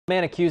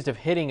Man accused of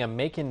hitting a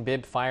Macon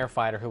Bibb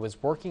firefighter who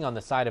was working on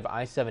the side of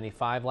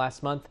I-75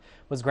 last month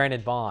was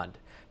granted bond.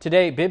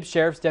 Today, Bibb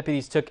Sheriff's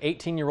deputies took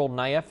 18-year-old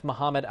Naif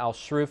Muhammad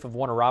Al-Shroof of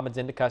Warner Robins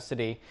into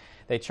custody.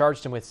 They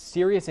charged him with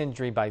serious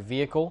injury by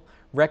vehicle,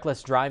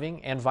 reckless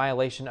driving, and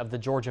violation of the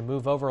Georgia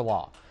move-over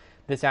law.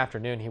 This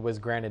afternoon, he was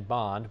granted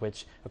bond,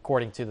 which,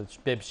 according to the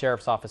Bibb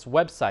Sheriff's Office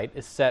website,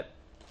 is set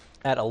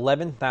at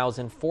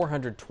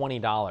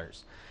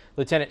 $11,420.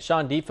 Lieutenant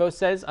Sean Defo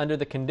says under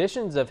the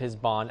conditions of his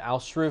bond,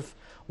 Al-Shroof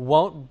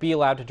won't be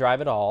allowed to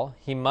drive at all.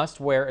 He must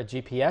wear a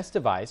GPS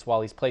device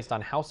while he's placed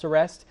on house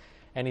arrest,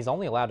 and he's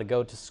only allowed to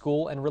go to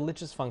school and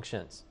religious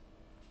functions.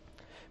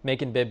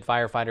 Macon Bibb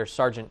firefighter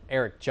Sergeant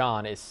Eric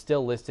John is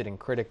still listed in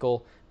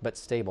critical but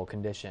stable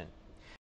condition.